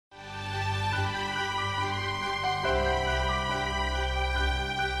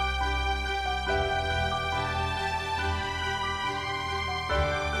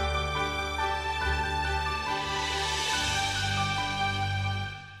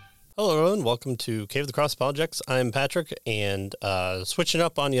Hello, everyone. Welcome to Cave of the Cross Apologetics. I'm Patrick, and switching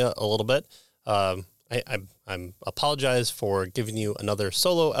up on you a little bit. I'm apologize for giving you another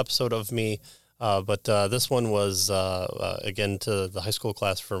solo episode of me, but this one was again to the high school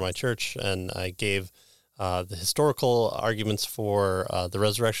class for my church, and I gave the historical arguments for the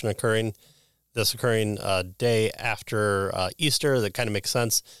resurrection occurring day after Easter. That kind of makes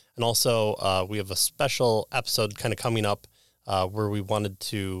sense, and also we have a special episode kind of coming up. Where we wanted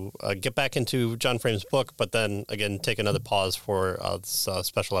to get back into John Frame's book, but then again take another pause for this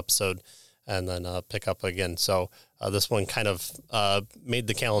special episode, and then pick up again. So this one kind of made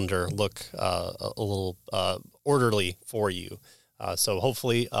the calendar look a little orderly for you. So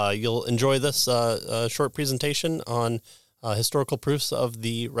hopefully you'll enjoy this short presentation on historical proofs of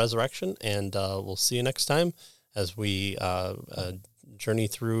the resurrection, and we'll see you next time as we journey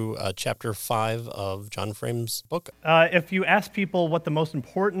through chapter 5 of John Frame's book. If you ask people what the most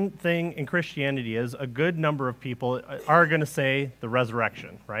important thing in Christianity is, a good number of people are going to say the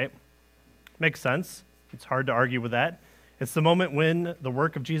resurrection, right? Makes sense. It's hard to argue with that. It's the moment when the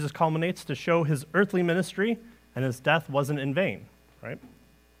work of Jesus culminates to show his earthly ministry and his death wasn't in vain, right?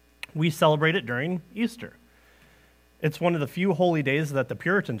 We celebrate it during Easter. It's one of the few holy days that the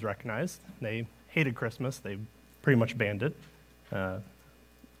Puritans recognized. They hated Christmas. They pretty much banned it.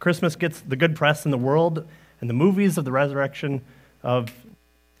 Christmas gets the good press in the world, and the movies of the resurrection of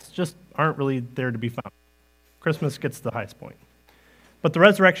just aren't really there to be found. Christmas gets the highest point. But the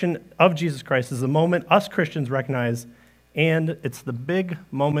resurrection of Jesus Christ is the moment us Christians recognize, and it's the big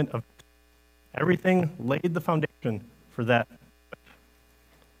moment of everything laid the foundation for that.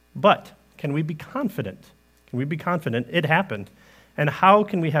 But can we be confident? Can we be confident it happened? And how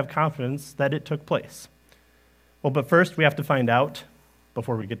can we have confidence that it took place? Well, but first we have to find out,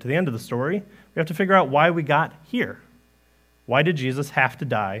 before we get to the end of the story, we have to figure out why we got here. Why did Jesus have to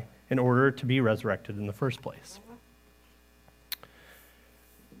die in order to be resurrected in the first place?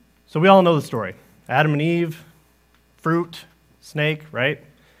 So we all know the story. Adam and Eve, fruit, snake, right?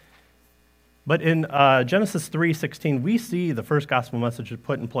 But in Genesis 3:16, we see the first gospel message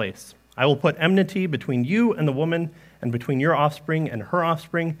put in place. I will put enmity between you and the woman, and between your offspring and her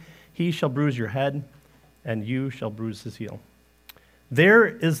offspring. He shall bruise your head, and you shall bruise his heel. There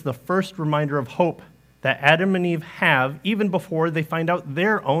is the first reminder of hope that Adam and Eve have even before they find out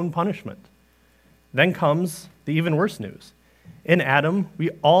their own punishment. Then comes the even worse news. In Adam, we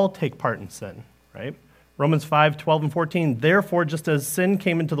all take part in sin, right? Romans 5:12 and 14, therefore, just as sin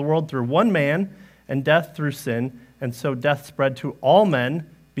came into the world through one man, and death through sin, and so death spread to all men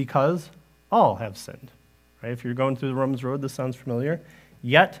because all have sinned. Right? If you're going through the Romans road, this sounds familiar.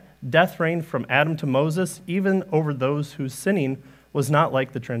 Yet death reigned from Adam to Moses, even over those whose sinning was not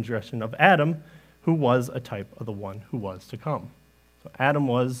like the transgression of Adam, who was a type of the one who was to come. So Adam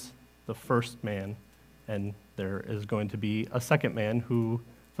was the first man, and there is going to be a second man who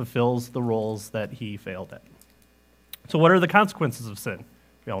fulfills the roles that he failed at. So what are the consequences of sin?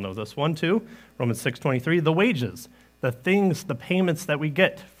 We all know this one too. Romans 6:23, the wages, the things, the payments that we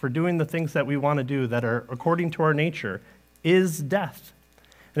get for doing the things that we want to do that are according to our nature is death.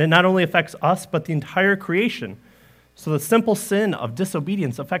 And it not only affects us, but the entire creation. So the simple sin of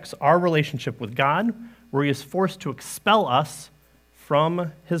disobedience affects our relationship with God, where he is forced to expel us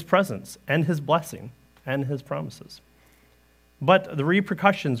from his presence and his blessing and his promises. But the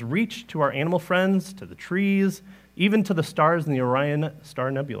repercussions reach to our animal friends, to the trees, even to the stars in the Orion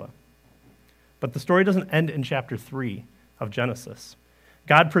star nebula. But the story doesn't end in chapter 3 of Genesis.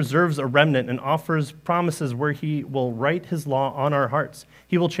 God preserves a remnant and offers promises where he will write his law on our hearts.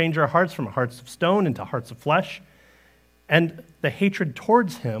 He will change our hearts from hearts of stone into hearts of flesh, and the hatred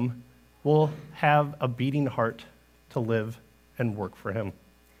towards him will have a beating heart to live and work for him.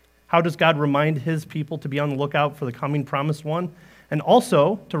 How does God remind his people to be on the lookout for the coming promised one, and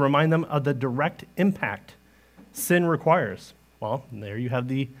also to remind them of the direct impact sin requires? Well, there you have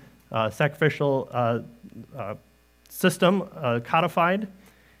the sacrificial system codified,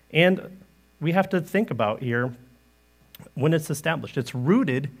 and we have to think about here when it's established. It's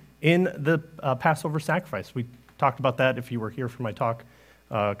rooted in the Passover sacrifice. We talked about that if you were here for my talk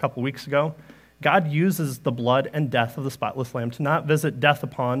a couple weeks ago. God uses the blood and death of the spotless lamb to not visit death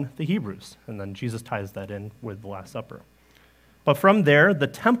upon the Hebrews, and then Jesus ties that in with the Last Supper. But from there, the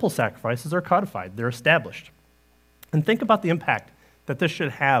temple sacrifices are codified. They're established. And think about the impact that this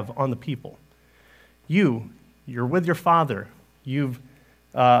should have on the people. You're with your father. You've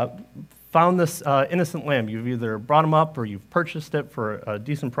found this innocent lamb. You've either brought him up or you've purchased it for a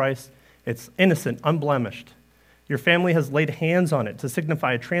decent price. It's innocent, unblemished. Your family has laid hands on it to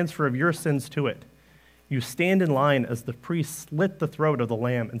signify a transfer of your sins to it. You stand in line as the priest slit the throat of the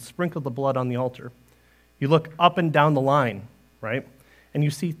lamb and sprinkled the blood on the altar. You look up and down the line, right? And you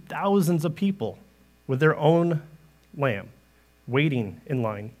see thousands of people with their own lamb waiting in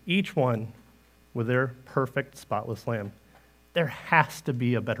line, each one with their perfect, spotless lamb. There has to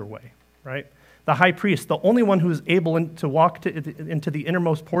be a better way, right? The high priest, the only one who is able to walk into the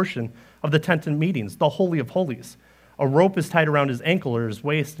innermost portion of the tent of meetings, the Holy of Holies. A rope is tied around his ankle or his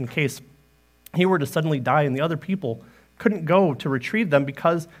waist in case he were to suddenly die and the other people couldn't go to retrieve them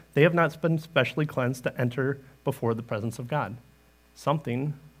because they have not been specially cleansed to enter before the presence of God.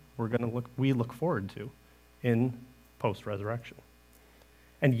 Something we look forward to in post-resurrection.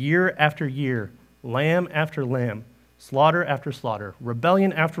 And year after year, lamb after lamb, slaughter after slaughter,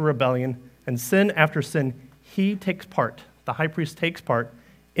 rebellion after rebellion, and sin after sin, he takes part, the high priest takes part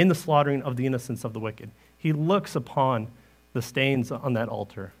in the slaughtering of the innocents of the wicked. He looks upon the stains on that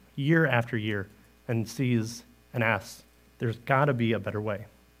altar year after year and sees and asks, there's got to be a better way.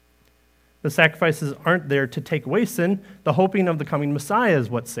 The sacrifices aren't there to take away sin. The hoping of the coming Messiah is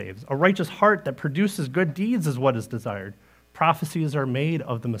what saves. A righteous heart that produces good deeds is what is desired. Prophecies are made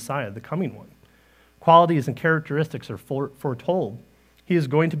of the Messiah, the coming one. Qualities and characteristics are foretold. He is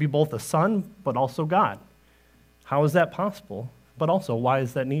going to be both a son, but also God. How is that possible? But also, why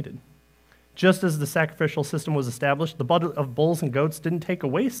is that needed? Just as the sacrificial system was established, the blood of bulls and goats didn't take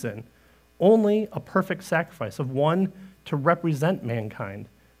away sin. Only a perfect sacrifice of one to represent mankind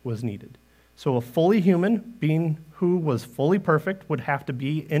was needed. So a fully human being who was fully perfect would have to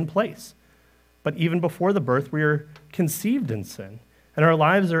be in place. But even before the birth, we are conceived in sin, and our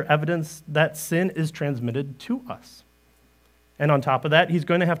lives are evidence that sin is transmitted to us. And on top of that, he's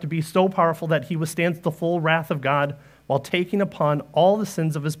going to have to be so powerful that he withstands the full wrath of God while taking upon all the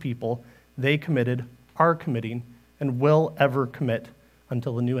sins of his people they committed, are committing, and will ever commit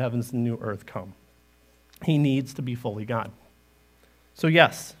until the new heavens and new earth come. He needs to be fully God. So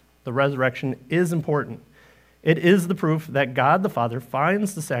yes, the resurrection is important. It is the proof that God the Father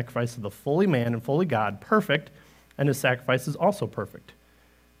finds the sacrifice of the fully man and fully God perfect, and his sacrifice is also perfect.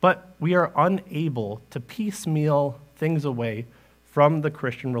 But we are unable to piecemeal things away from the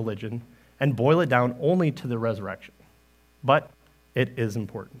Christian religion and boil it down only to the resurrection. But it is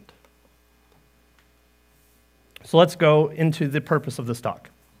important. So let's go into the purpose of this talk.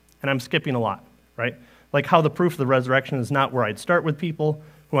 And I'm skipping a lot, right? Like how the proof of the resurrection is not where I'd start with people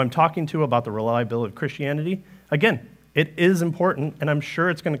who I'm talking to about the reliability of Christianity. Again, it is important, and I'm sure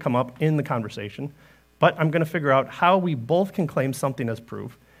it's going to come up in the conversation, but I'm going to figure out how we both can claim something as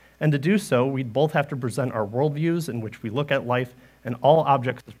proof. And to do so, we'd both have to present our worldviews in which we look at life and all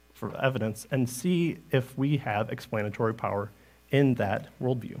objects for evidence and see if we have explanatory power in that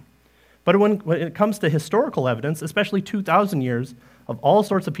worldview. But when it comes to historical evidence, especially 2,000 years of all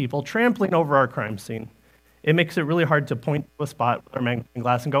sorts of people trampling over our crime scene, it makes it really hard to point to a spot with our magnifying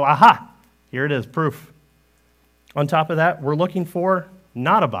glass and go, aha, here it is, proof. On top of that, we're looking for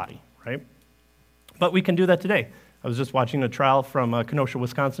not a body, right? But we can do that today. I was just watching a trial from Kenosha,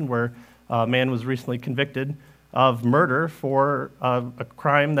 Wisconsin, where a man was recently convicted of murder for a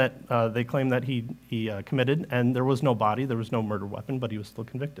crime that they claim that he committed, and there was no body, there was no murder weapon, but he was still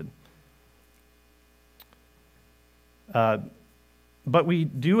convicted. But we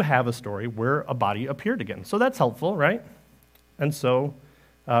do have a story where a body appeared again. So that's helpful, right? And so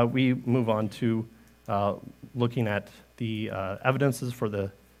we move on to looking at the evidences for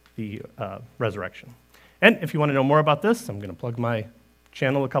the resurrection. And if you want to know more about this, I'm going to plug my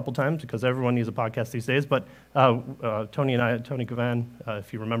channel a couple times because everyone needs a podcast these days. But Tony Gavan,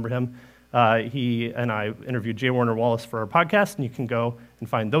 if you remember him, he and I interviewed J. Warner Wallace for our podcast, and you can go and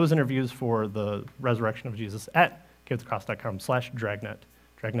find those interviews for the resurrection of Jesus at cavetthecross.com/Dragnet.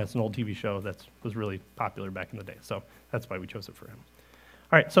 Dragnet's an old TV show that was really popular back in the day, so that's why we chose it for him.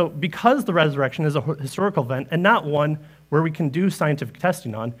 All right, so because the resurrection is a historical event and not one where we can do scientific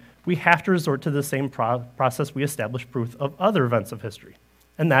testing on, we have to resort to the same process we establish proof of other events of history,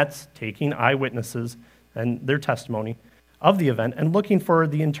 and that's taking eyewitnesses and their testimony of the event and looking for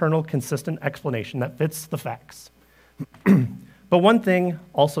the internal, consistent explanation that fits the facts. But one thing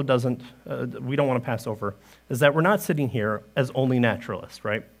also we don't want to pass over is that we're not sitting here as only naturalists,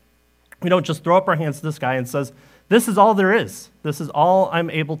 right? We don't just throw up our hands to the sky and says, this is all there is. This is all I'm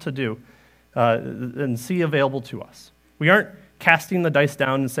able to do and see available to us. We aren't casting the dice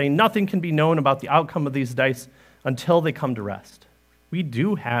down and saying nothing can be known about the outcome of these dice until they come to rest. We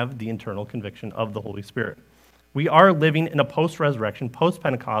do have the internal conviction of the Holy Spirit. We are living in a post-resurrection,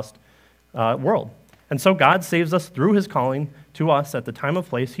 post-Pentecost world. And so God saves us through his calling to us at the time and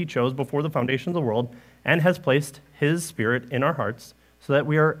place he chose before the foundation of the world and has placed his Spirit in our hearts so that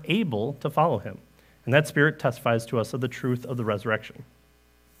we are able to follow him. and that Spirit testifies to us of the truth of the resurrection.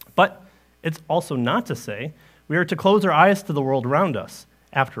 But it's also not to say we are to close our eyes to the world around us.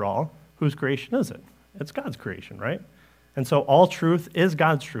 After all, whose creation is it? It's God's creation, right? And so all truth is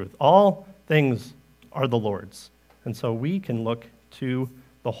God's truth. All things are the Lord's. And so we can look to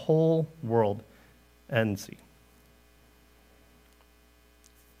the whole world and see.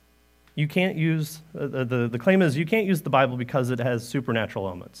 You can't use, the claim is you can't use the Bible because it has supernatural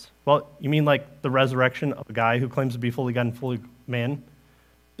elements. Well, you mean like the resurrection of a guy who claims to be fully God and fully man?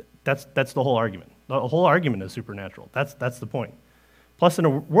 That's the whole argument. The whole argument is supernatural. That's the point. Plus, in a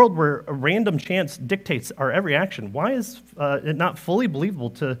world where a random chance dictates our every action, why is it not fully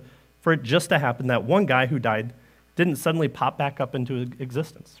believable for it just to happen that one guy who died didn't suddenly pop back up into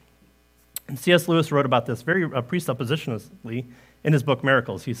existence? And C.S. Lewis wrote about this very presuppositionally in his book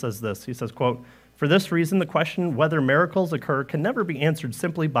Miracles. He says this, he says, quote, "For this reason, the question whether miracles occur can never be answered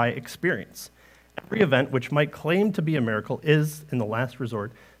simply by experience. Every event which might claim to be a miracle is, in the last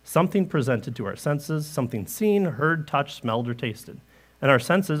resort, something presented to our senses, something seen, heard, touched, smelled, or tasted. And our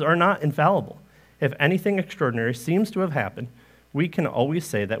senses are not infallible. If anything extraordinary seems to have happened, we can always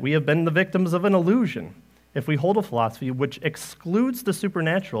say that we have been the victims of an illusion. If we hold a philosophy which excludes the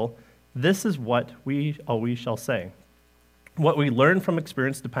supernatural, this is what we always shall say. What we learn from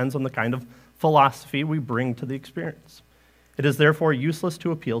experience depends on the kind of philosophy we bring to the experience. It is therefore useless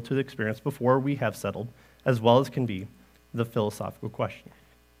to appeal to the experience before we have settled, as well as can be, the philosophical question."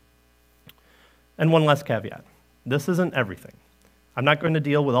 And one last caveat. This isn't everything. I'm not going to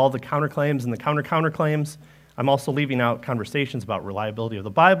deal with all the counterclaims and the counterclaims. I'm also leaving out conversations about reliability of the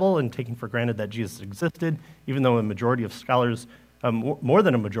Bible and taking for granted that Jesus existed, even though a majority of scholars, more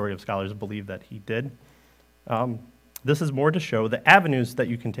than a majority of scholars, believe that he did. This is more to show the avenues that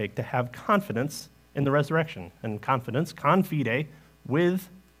you can take to have confidence in the resurrection. And confidence, con fide, with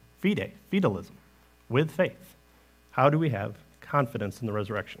fide, fidalism, with faith. How do we have confidence in the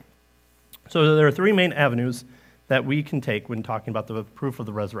resurrection? So there are three main avenues that we can take when talking about the proof of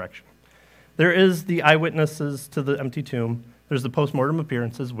the resurrection. There is the eyewitnesses to the empty tomb. There's the postmortem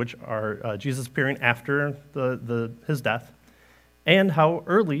appearances, which are Jesus appearing after his death, and how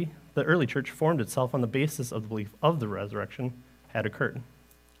the early church formed itself on the basis of the belief of the resurrection had occurred.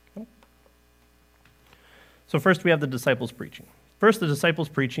 Okay. So first we have the disciples preaching. First, the disciples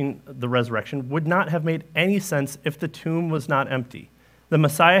preaching the resurrection would not have made any sense if the tomb was not empty. The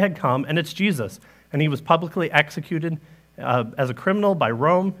Messiah had come, and it's Jesus, and he was publicly executed as a criminal by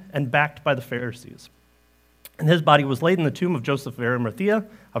Rome and backed by the Pharisees. And his body was laid in the tomb of Joseph of Arimathea,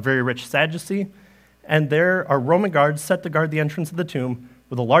 a very rich Sadducee, and there are Roman guards set to guard the entrance of the tomb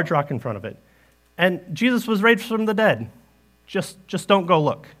with a large rock in front of it. And Jesus was raised from the dead. Just don't go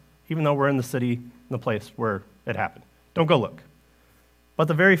look, even though we're in the city, in the place where it happened. Don't go look. But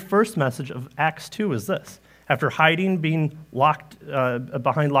the very first message of Acts 2 is this. After hiding, being locked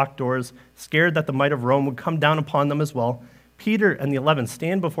behind locked doors, scared that the might of Rome would come down upon them as well, Peter and the 11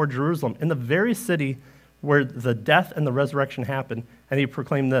 stand before Jerusalem in the very city where the death and the resurrection happened, and he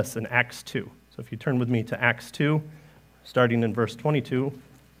proclaimed this in Acts 2. So if you turn with me to Acts 2, starting in verse 22,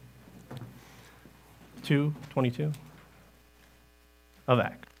 2:22 of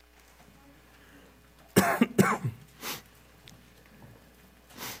Acts.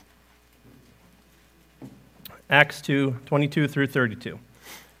 Acts 2:22 through 32.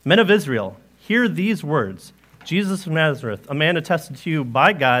 Men of Israel, hear these words. Jesus of Nazareth, a man attested to you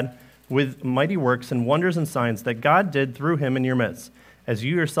by God with mighty works and wonders and signs that God did through him in your midst. As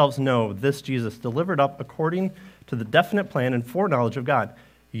you yourselves know, this Jesus delivered up according to the definite plan and foreknowledge of God.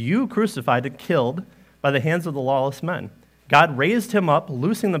 You crucified and killed by the hands of the lawless men. God raised him up,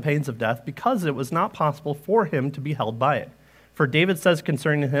 loosing the pains of death, because it was not possible for him to be held by it. For David says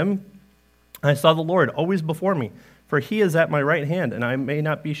concerning him, I saw the Lord always before me, for he is at my right hand, and I may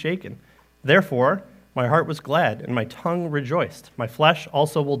not be shaken. Therefore, my heart was glad, and my tongue rejoiced. My flesh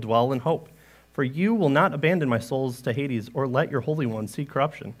also will dwell in hope. For you will not abandon my souls to Hades, or let your Holy One see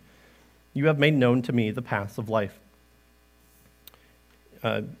corruption. You have made known to me the paths of life.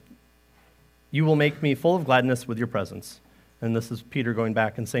 You will make me full of gladness with your presence. And this is Peter going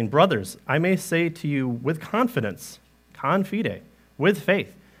back and saying, brothers, I may say to you with confidence, con fide, with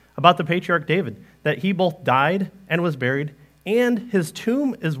faith, about the patriarch David, that he both died and was buried, and his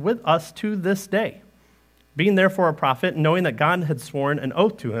tomb is with us to this day. Being therefore a prophet, knowing that God had sworn an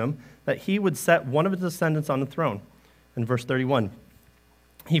oath to him that he would set one of his descendants on the throne. In verse 31,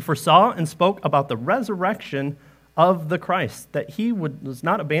 he foresaw and spoke about the resurrection of the Christ, that he was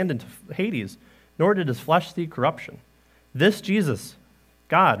not abandoned to Hades, nor did his flesh see corruption. This Jesus,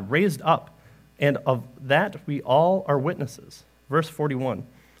 God raised up, and of that we all are witnesses. Verse 41,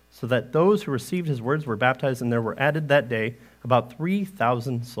 so that those who received his words were baptized, and there were added that day about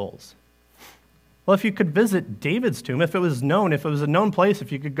 3,000 souls. Well, if you could visit David's tomb, if it was a known place,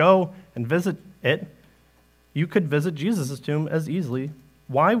 if you could go and visit it, you could visit Jesus' tomb as easily.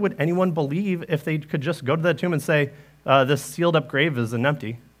 Why would anyone believe if they could just go to that tomb and say, this sealed up grave is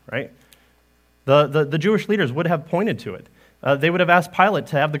empty, right? The Jewish leaders would have pointed to it. They would have asked Pilate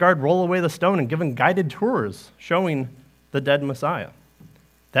to have the guard roll away the stone and given guided tours showing the dead Messiah.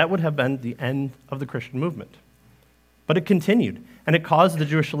 That would have been the end of the Christian movement. But it continued, and it caused the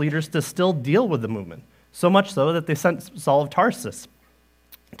Jewish leaders to still deal with the movement, so much so that they sent Saul of Tarsus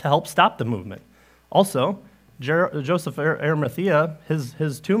to help stop the movement. Also, Joseph Arimathea,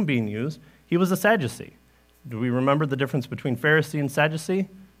 his tomb being used, he was a Sadducee. Do we remember the difference between Pharisee and Sadducee?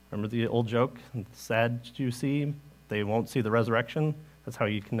 Remember the old joke, Sadducee, they won't see the resurrection. That's how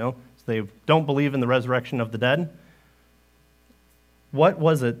you can know. So they don't believe in the resurrection of the dead. What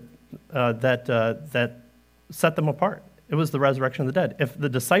was it that set them apart? It was the resurrection of the dead. If the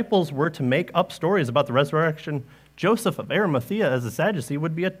disciples were to make up stories about the resurrection, Joseph of Arimathea as a Sadducee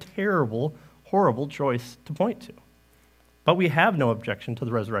would be a terrible, horrible choice to point to. But we have no objection to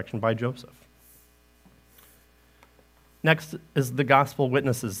the resurrection by Joseph. Next is the gospel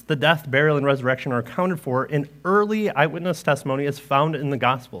witnesses. The death, burial, and resurrection are accounted for in early eyewitness testimony as found in the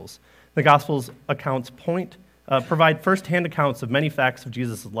Gospels. The Gospels accounts provide first-hand accounts of many facts of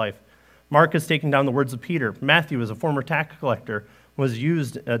Jesus' life. Mark is taking down the words of Peter. Matthew, as a former tax collector, was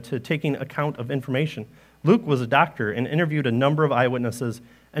used to taking account of information. Luke was a doctor and interviewed a number of eyewitnesses,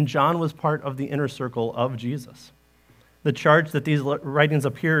 and John was part of the inner circle of Jesus. The charge that these writings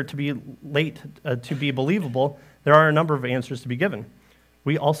appear to be late to be believable, there are a number of answers to be given.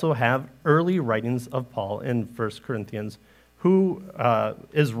 We also have early writings of Paul in 1 Corinthians, who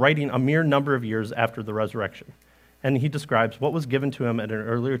is writing a mere number of years after the resurrection. And he describes what was given to him at an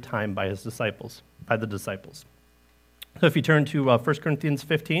earlier time by the disciples. So if you turn to 1 Corinthians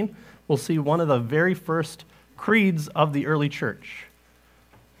 15, we'll see one of the very first creeds of the early church.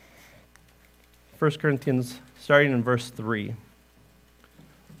 1 Corinthians, starting in verse 3.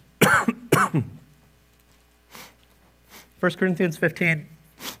 1 Corinthians 15,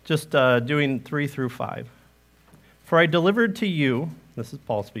 just doing 3 through 5. For I delivered to you, this is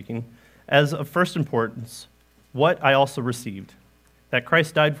Paul speaking, as of first importance, what I also received, that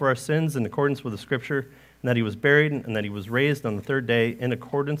Christ died for our sins in accordance with the Scripture, and that he was buried, and that he was raised on the third day in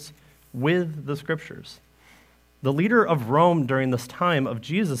accordance with the Scriptures. The leader of Rome during this time of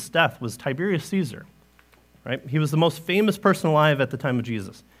Jesus' death was Tiberius Caesar. Right? He was the most famous person alive at the time of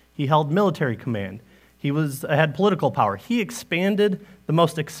Jesus. He held military command. He had political power. He expanded the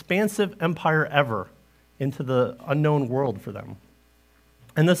most expansive empire ever into the unknown world for them.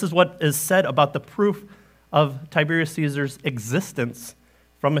 And this is what is said about the proof of Tiberius Caesar's existence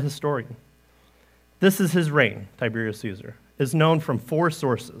from a historian. This is his reign, Tiberius Caesar, is known from 4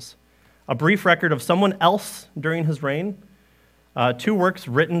 sources. A brief record of someone else during his reign, 2 works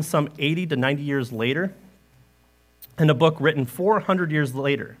written some 80 to 90 years later, and a book written 400 years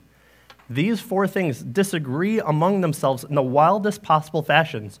later. These 4 things disagree among themselves in the wildest possible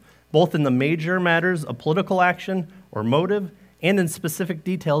fashions, both in the major matters of political action or motive and in specific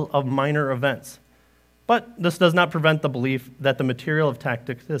detail of minor events. But this does not prevent the belief that the material of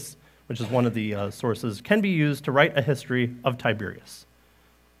Tacitus, which is one of the sources, can be used to write a history of Tiberius.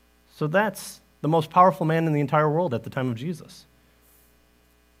 So that's the most powerful man in the entire world at the time of Jesus.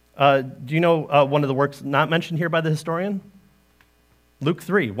 Do you know one of the works not mentioned here by the historian? Luke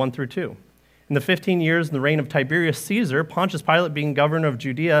 3, 1 through 2. In the 15 years in the reign of Tiberius Caesar, Pontius Pilate being governor of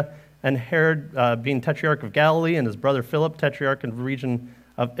Judea, and Herod being tetrarch of Galilee, and his brother Philip, tetrarch of the region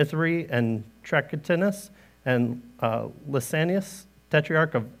of Ithry and Trachonitis, and Lysanias,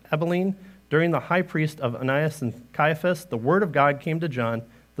 tetrarch of Abilene, during the high priest of Ananias and Caiaphas, the word of God came to John,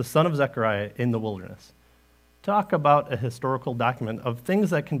 the son of Zechariah, in the wilderness. Talk about a historical document of things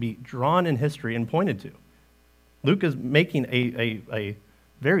that can be drawn in history and pointed to. Luke is making a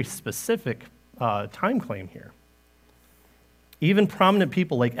very specific time claim here. Even prominent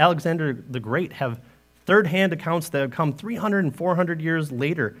people like Alexander the Great have third-hand accounts that have come 300 and 400 years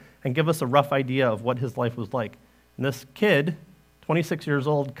later and give us a rough idea of what his life was like. And this kid, 26 years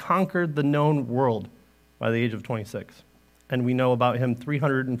old, conquered the known world by the age of 26. And we know about him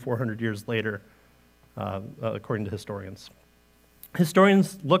 300 and 400 years later, according to historians.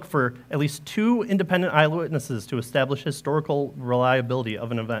 Historians look for at least 2 independent eyewitnesses to establish historical reliability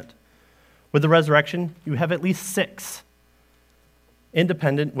of an event. With the resurrection, you have at least 6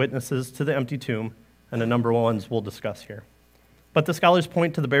 independent witnesses to the empty tomb, and a number of ones we'll discuss here. But the scholars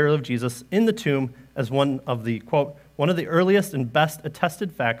point to the burial of Jesus in the tomb as one of the, quote, one of the earliest and best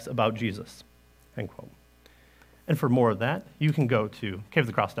attested facts about Jesus, end quote. And for more of that, you can go to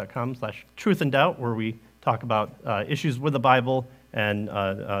caveofthecross.com/truthanddoubt, where we talk about issues with the Bible and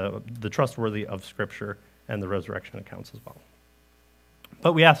the trustworthy of Scripture and the resurrection accounts as well.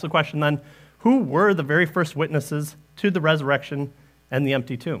 But we ask the question then, who were the very first witnesses to the resurrection and the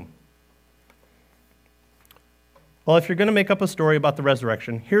empty tomb? Well, if you're going to make up a story about the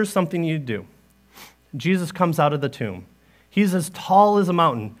resurrection, here's something you do. Jesus comes out of the tomb. He's as tall as a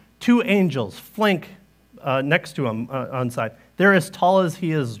mountain. 2 angels flank next to him on side. They're as tall as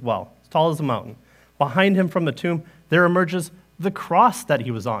he is as well, as tall as a mountain. Behind him from the tomb, there emerges the cross that he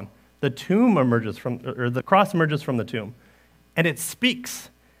was on. The cross emerges from the tomb. And it speaks,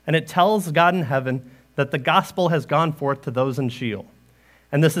 and it tells God in heaven that the gospel has gone forth to those in Sheol.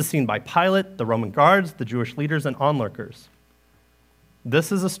 And this is seen by Pilate, the Roman guards, the Jewish leaders, and onlookers.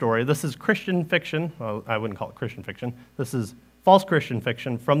 This is a story. This is Christian fiction. Well, I wouldn't call it Christian fiction. This is false Christian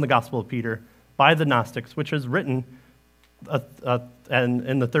fiction from the Gospel of Peter by the Gnostics, which is written in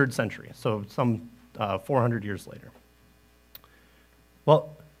the 3rd century, so some 400 years later.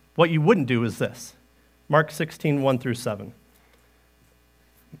 Well, what you wouldn't do is this. Mark 16, 1 through 7.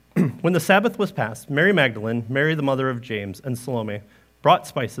 When the Sabbath was passed, Mary Magdalene, Mary the mother of James, and Salome brought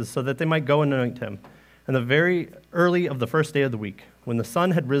spices so that they might go and anoint him. And the very early of the first day of the week, when the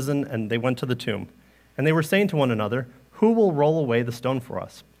sun had risen, and they went to the tomb. And they were saying to one another, "Who will roll away the stone for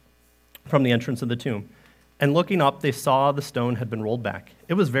us from the entrance of the tomb?" And looking up, they saw the stone had been rolled back.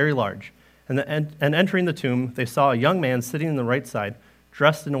 It was very large. And entering the tomb, they saw a young man sitting on the right side,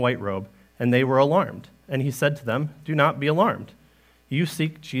 dressed in a white robe, and they were alarmed. And he said to them, "Do not be alarmed. You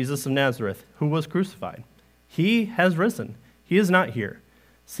seek Jesus of Nazareth, who was crucified. He has risen. He is not here.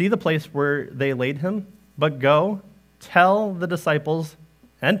 See the place where they laid him? But go, tell the disciples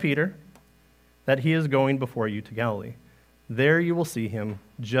and Peter that he is going before you to Galilee. There you will see him,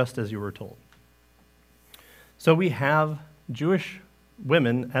 just as you were told." So we have Jewish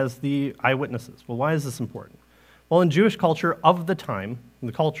women as the eyewitnesses. Well, why is this important? Well, in Jewish culture of the time,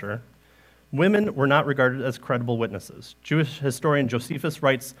 women were not regarded as credible witnesses. Jewish historian Josephus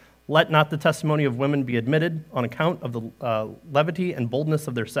writes, "Let not the testimony of women be admitted on account of the levity and boldness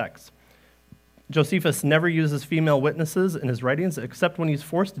of their sex." Josephus never uses female witnesses in his writings except when he's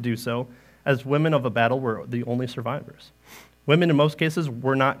forced to do so, as women of a battle were the only survivors. Women, in most cases,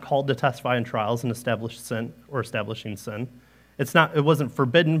 were not called to testify in trials and establishing sin. It wasn't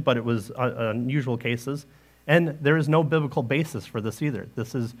forbidden, but it was unusual cases. And there is no biblical basis for this either.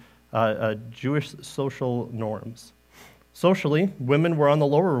 This is Jewish social norms. Socially, women were on the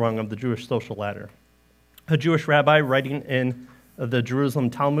lower rung of the Jewish social ladder. A Jewish rabbi writing in the Jerusalem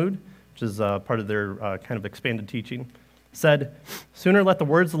Talmud, which is part of their kind of expanded teaching, said, "Sooner let the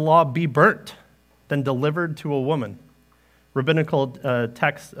words of the law be burnt than delivered to a woman." Rabbinical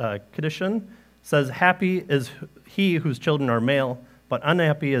text, Kiddushin, says, "Happy is he whose children are male, but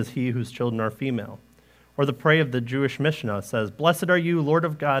unhappy is he whose children are female." Or the prayer of the Jewish Mishnah says, "Blessed are you, Lord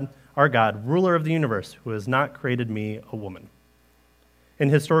of God, our God, ruler of the universe, who has not created me a woman." In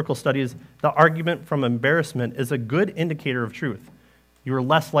historical studies, the argument from embarrassment is a good indicator of truth. You are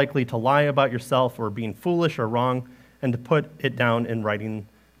less likely to lie about yourself or being foolish or wrong, and to put it down in writing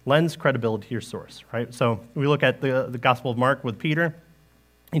lends credibility to your source, right? So we look at the Gospel of Mark with Peter.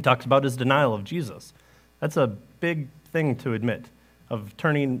 He talks about his denial of Jesus. That's a big thing to admit, of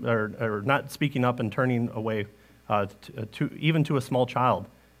turning or not speaking up and turning away even to a small child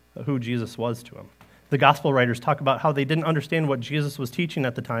who Jesus was to him. The gospel writers talk about how they didn't understand what Jesus was teaching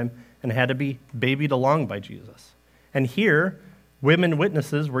at the time and had to be babied along by Jesus. And here, women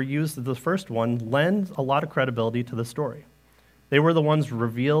witnesses were used as the first one, lends a lot of credibility to the story. They were the ones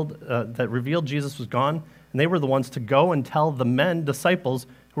that revealed Jesus was gone, and they were the ones to go and tell the men, disciples,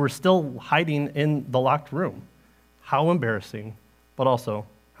 who were still hiding in the locked room. How embarrassing, but also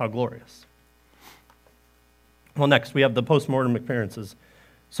how glorious. Well, next, we have the post-mortem appearances.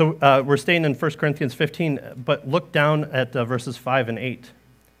 So we're staying in 1 Corinthians 15, but look down at verses 5 and 8.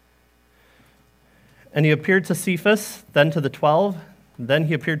 "And he appeared to Cephas, then to the 12. Then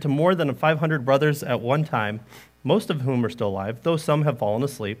he appeared to more than 500 brothers at one time, most of whom are still alive, though some have fallen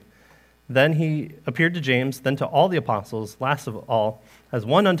asleep. Then he appeared to James, then to all the apostles. Last of all, as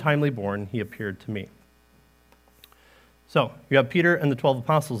one untimely born, he appeared to me." So you have Peter and the 12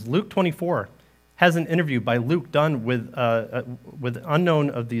 apostles. Luke 24 has an interview by Luke done with unknown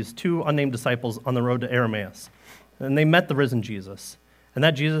of these 2 unnamed disciples on the road to Emmaus. And they met the risen Jesus. And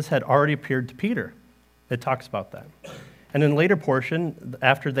that Jesus had already appeared to Peter. It talks about that. And in a later portion,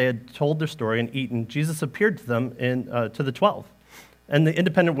 after they had told their story and eaten, Jesus appeared to them to the 12. And the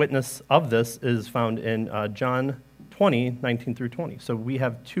independent witness of this is found in John 20, 19 through 20. So we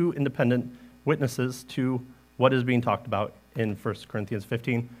have two independent witnesses to what is being talked about in 1 Corinthians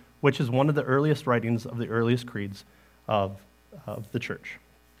 15, which is one of the earliest writings of the earliest creeds of the church.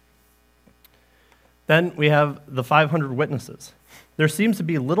 Then we have the 500 witnesses. There seems to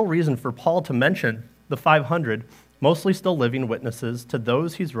be little reason for Paul to mention the 500, mostly still living witnesses to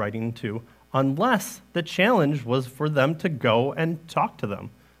those he's writing to, unless the challenge was for them to go and talk to them.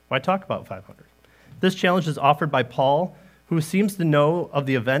 Why talk about 500? This challenge is offered by Paul, who seems to know of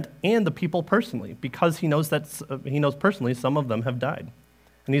the event and the people personally, because he knows personally some of them have died.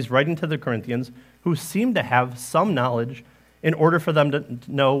 And he's writing to the Corinthians, who seem to have some knowledge in order for them to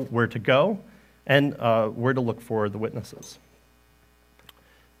know where to go and where to look for the witnesses.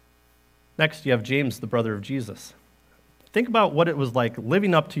 Next, you have James, the brother of Jesus. Think about what it was like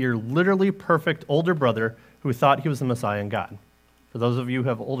living up to your literally perfect older brother who thought he was the Messiah and God. For those of you who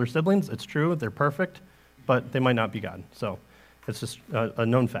have older siblings, it's true, they're perfect, but they might not be God. So it's just a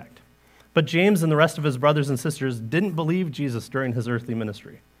known fact. But James and the rest of his brothers and sisters didn't believe Jesus during his earthly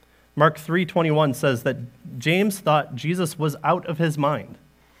ministry. Mark 3:21 says that James thought Jesus was out of his mind.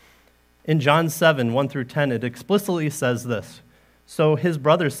 In John 7, 1 through 10, it explicitly says this: "So his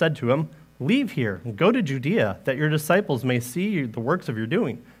brothers said to him, 'Leave here and go to Judea, that your disciples may see the works of your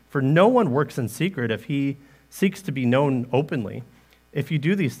doing. For no one works in secret if he seeks to be known openly. If you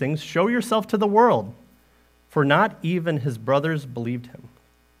do these things, show yourself to the world.' For not even his brothers believed him."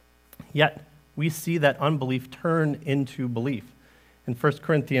 Yet, we see that unbelief turn into belief. In 1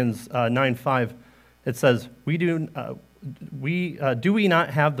 Corinthians 9:5, it says, Do we not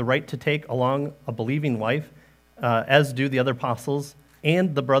have the right to take along a believing wife, as do the other apostles,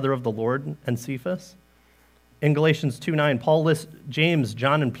 and the brother of the Lord, and Cephas?" In Galatians 2:9, Paul lists James,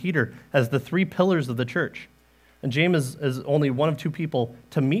 John, and Peter as the three pillars of the church. And James is only one of two people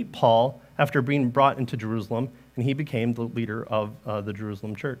to meet Paul after being brought into Jerusalem, and he became the leader of the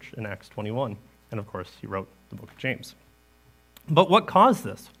Jerusalem church in Acts 21. And of course, he wrote the book of James. But what caused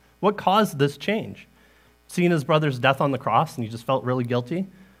this? What caused this change? Seeing his brother's death on the cross, and he just felt really guilty?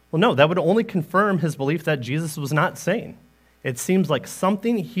 Well, no, that would only confirm his belief that Jesus was not sane. It seems like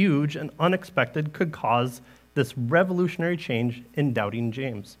something huge and unexpected could cause this revolutionary change in doubting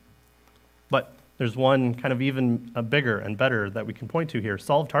James. But there's one kind of even bigger and better that we can point to here,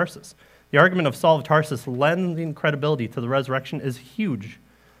 Saul of Tarsus. The argument of Saul of Tarsus lending credibility to the resurrection is huge.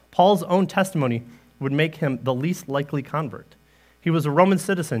 Paul's own testimony would make him the least likely convert. He was a Roman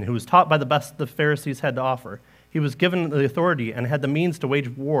citizen who was taught by the best the Pharisees had to offer. He was given the authority and had the means to wage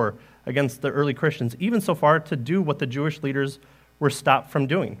war against the early Christians, even so far to do what the Jewish leaders were stopped from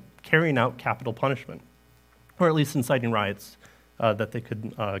doing, carrying out capital punishment, or at least inciting riots that they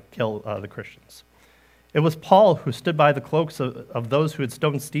could kill the Christians. It was Paul who stood by the cloaks of those who had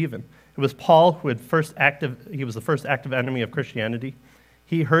stoned Stephen. It was Paul who he was the first active enemy of Christianity.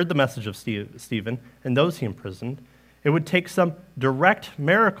 He heard the message of Stephen and those he imprisoned. It would take some direct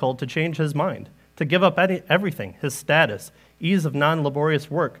miracle to change his mind, to give up everything, his status, ease of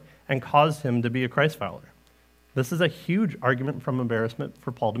non-laborious work, and cause him to be a Christ follower. This is a huge argument from embarrassment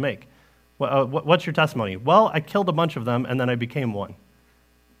for Paul to make. What's your testimony? Well, I killed a bunch of them, and then I became one,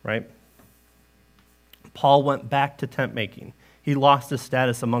 right? Paul went back to tent making. He lost his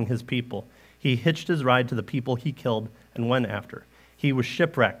status among his people. He hitched his ride to the people he killed and went after. He was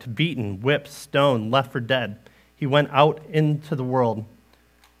shipwrecked, beaten, whipped, stoned, left for dead. He went out into the world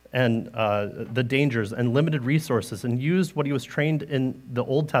and the dangers and limited resources and used what he was trained in the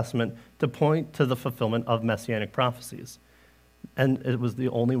Old Testament to point to the fulfillment of messianic prophecies. And it was the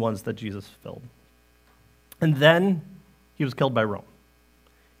only ones that Jesus fulfilled. And then he was killed by Rome.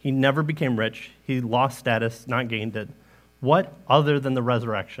 He never became rich. He lost status, not gained it. What other than the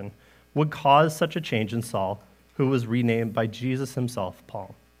resurrection would cause such a change in Saul, who was renamed by Jesus himself,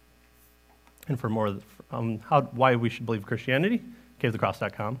 Paul? And for more why we should believe Christianity,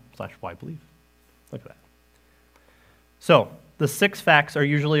 caveofthecross.com/whybelieve. Look at that. So, the 6 facts are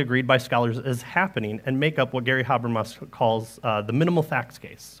usually agreed by scholars as happening and make up what Gary Habermas calls the minimal facts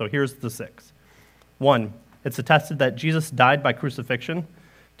case. So here's the 6. 1, it's attested that Jesus died by crucifixion.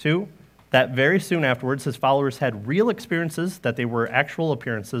 2, that very soon afterwards, his followers had real experiences, that they were actual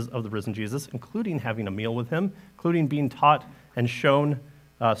appearances of the risen Jesus, including having a meal with him, including being taught and shown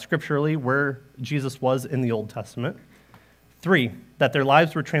scripturally where Jesus was in the Old Testament. 3, that their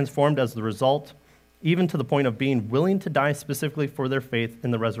lives were transformed as the result, even to the point of being willing to die specifically for their faith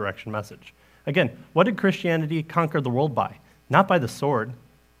in the resurrection message. Again, what did Christianity conquer the world by? Not by the sword,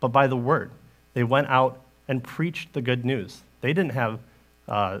 but by the word. They went out and preached the good news. They didn't have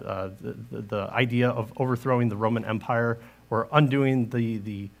the idea of overthrowing the Roman Empire or undoing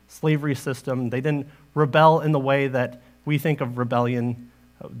the slavery system. They didn't rebel in the way that we think of rebellion.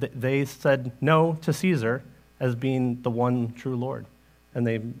 They said no to Caesar as being the one true Lord, and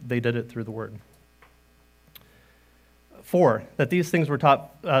they did it through the word. 4, that these things were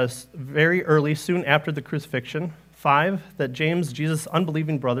taught very early, soon after the crucifixion. 5, that James, Jesus'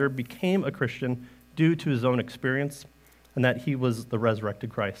 unbelieving brother, became a Christian due to his own experience, and that he was the resurrected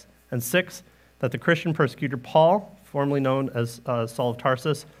Christ. And 6, that the Christian persecutor Paul, formerly known as Saul of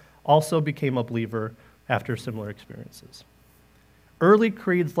Tarsus, also became a believer after similar experiences. Early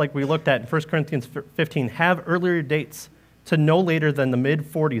creeds, like we looked at in 1 Corinthians 15, have earlier dates to no later than the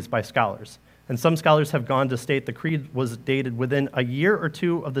mid-40s by scholars. And some scholars have gone to state the creed was dated within a year or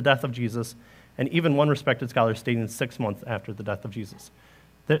two of the death of Jesus, and even one respected scholar stating 6 months after the death of Jesus.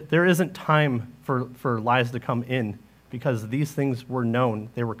 There isn't time for lies to come in, because these things were known,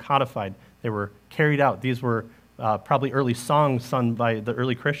 they were codified, they were carried out. These were probably early songs sung by the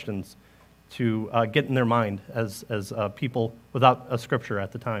early Christians to get in their mind as people without a scripture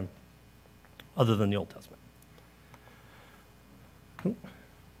at the time, other than the Old Testament.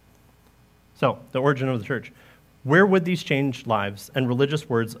 So, the origin of the church. Where would these changed lives and religious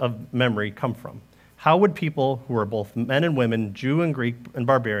words of memory come from? How would people who were both men and women, Jew and Greek and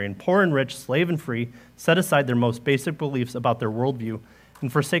barbarian, poor and rich, slave and free, set aside their most basic beliefs about their worldview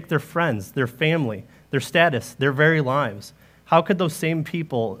and forsake their friends, their family, their status, their very lives? How could those same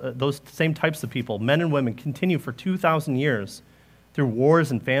people, those same types of people, men and women, continue for 2,000 years through wars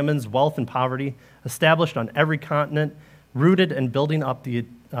and famines, wealth and poverty, established on every continent, rooted and building up the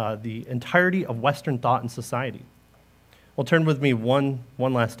entirety of Western thought and society? Well, turn with me one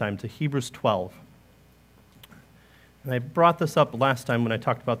last time to Hebrews 12. And I brought this up last time when I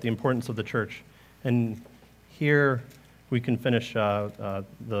talked about the importance of the church. And here we can finish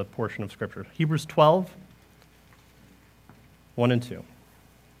the portion of Scripture. Hebrews 12, 1 and 2.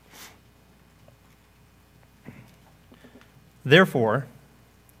 Therefore,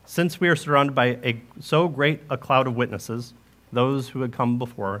 since we are surrounded by so great a cloud of witnesses, those who had come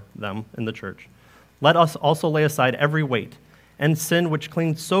before them in the church, let us also lay aside every weight and sin which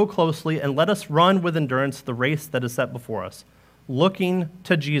clings so closely, and let us run with endurance the race that is set before us, looking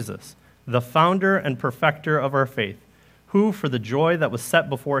to Jesus, the founder and perfecter of our faith, who, for the joy that was set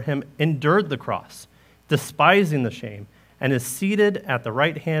before him, endured the cross, despising the shame, and is seated at the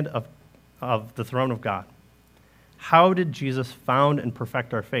right hand of the throne of God. How did Jesus found and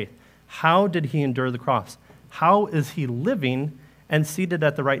perfect our faith? How did he endure the cross? How is he living and seated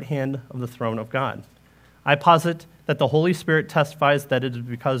at the right hand of the throne of God? I posit that the Holy Spirit testifies that it is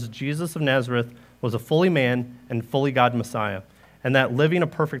because Jesus of Nazareth was a fully man and fully God Messiah, and that living a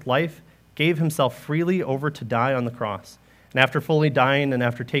perfect life, gave himself freely over to die on the cross. And after fully dying and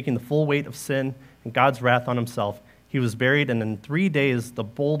after taking the full weight of sin and God's wrath on himself, he was buried, and in 3 days the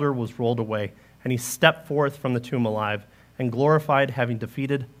boulder was rolled away, and he stepped forth from the tomb alive and glorified, having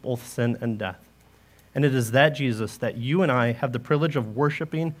defeated both sin and death. And it is that Jesus that you and I have the privilege of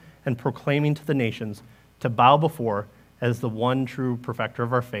worshiping and proclaiming to the nations, to bow before as the one true perfecter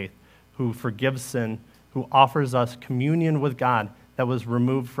of our faith, who forgives sin, who offers us communion with God that was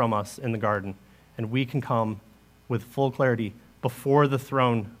removed from us in the garden. And we can come with full clarity before the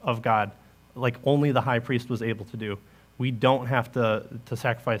throne of God, like only the high priest was able to do. We don't have to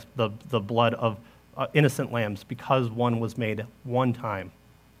sacrifice the blood of innocent lambs, because one was made one time,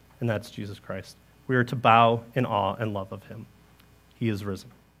 and that's Jesus Christ. We are to bow in awe and love of him. He is risen.